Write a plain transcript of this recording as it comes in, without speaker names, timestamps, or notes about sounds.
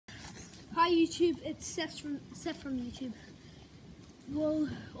Hi YouTube, it's Seth from YouTube. Well,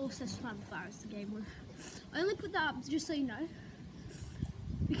 or Seth's Fun Fire is the game one. I only put that up just so you know,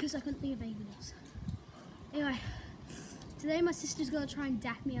 because I couldn't think of anything else. Anyway, today my sister's gonna try and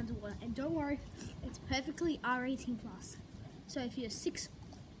dack me underwater, and don't worry, it's perfectly R18+. So if you're 6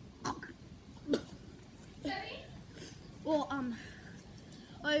 or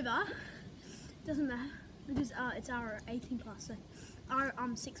over, doesn't matter because it's R18+. So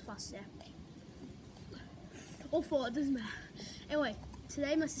R6+, yeah. Or 4, it doesn't matter. Anyway,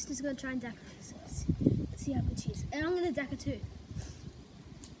 today my sister's gonna try and dack her. Let's see how good she is. And I'm gonna dack her too.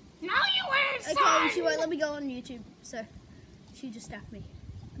 No, you weren't. Okay, she won't let me go on YouTube, so she just dacked me.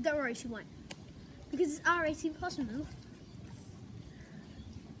 Don't worry, she won't. Because it's R18+, remember?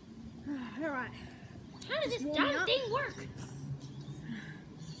 Alright. How does this damn thing work?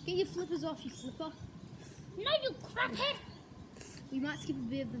 Get your flippers off, you flipper. No, you craphead. We might skip a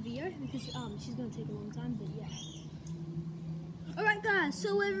bit of the video because she's gonna take a long time, but yeah. Alright guys,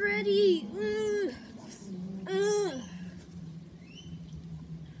 so we're ready. Hurry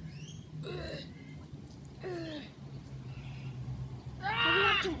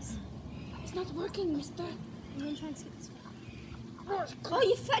up, guys. It's not working, mister. I'm gonna try and skip this one. Oh,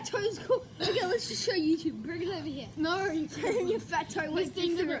 your fat toe's cool. Okay, let's just show YouTube. Bring it over here. No, you can't. Your fat toe went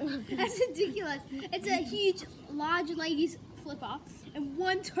through it. That's ridiculous. It's a huge, large lady's flipper, and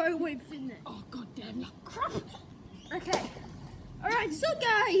one toe won't fit in it. Oh, god damn you. Crap. Okay. Alright, so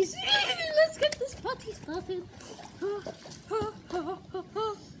guys, let's get this party started.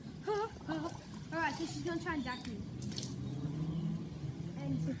 Alright, so she's gonna try and dack me.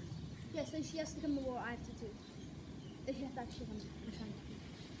 And yeah, so she has to come to the wall, I have to too. She has to actually come and try and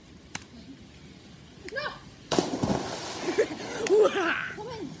dack me. No! Come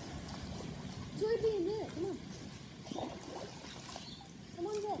in. It's already being there, come on. Come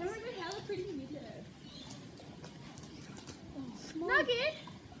on, Jess. Hella pretty video. Come on. Nugget!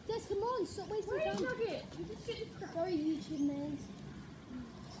 Jess, come on, stop wasting Where is time. Nugget? You just get this crap. Sorry, YouTube man.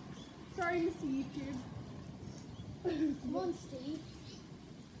 Sorry, Mr. YouTube. Come on, Steve.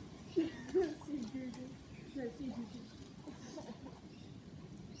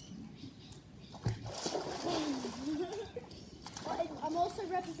 I'm also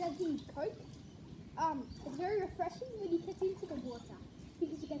representing Coke. It's very refreshing when you get into the water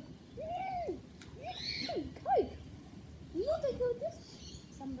because you go, Coke. You know what they do with this?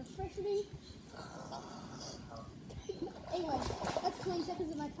 Some refreshing. Anyway, that's 20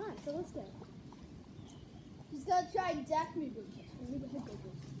 seconds of my time, so let's go. She's gonna try and dack me, but I need a head go.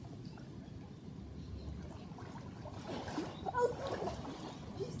 Oh,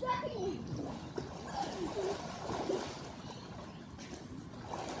 she's dacking me.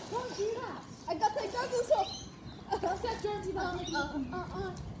 Don't do that. I got the goggles off. What's that, Georgie?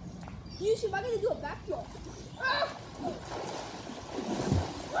 You should. I'm gonna do a backdrop. I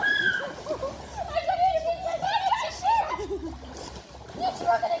got it. Yes,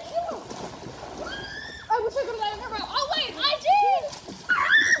 you're gonna kill him. I wish I could have let her out. Oh wait, I did!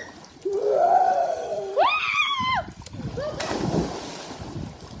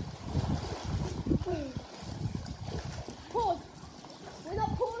 Pause. We're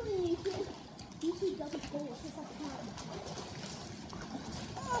not pausing YouTube. YouTube doesn't pause, it's just like time.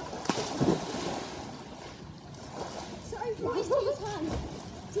 Sorry for wasting your time.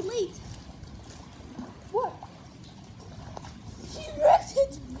 Delete. What? She wrecked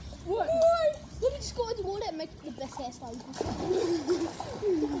it! What? Let me just go into water and make the best hairstyle you can see.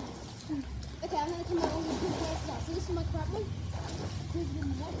 Okay, I'm gonna come out with a good hairstyle. So this is my crap one. Here's the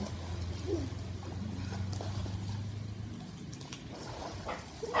model.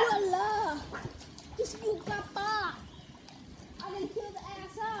 Voila! This is your papa! I'm gonna kill the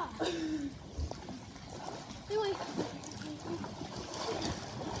ass off! Anyway.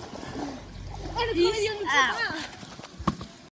 And it's Peace out.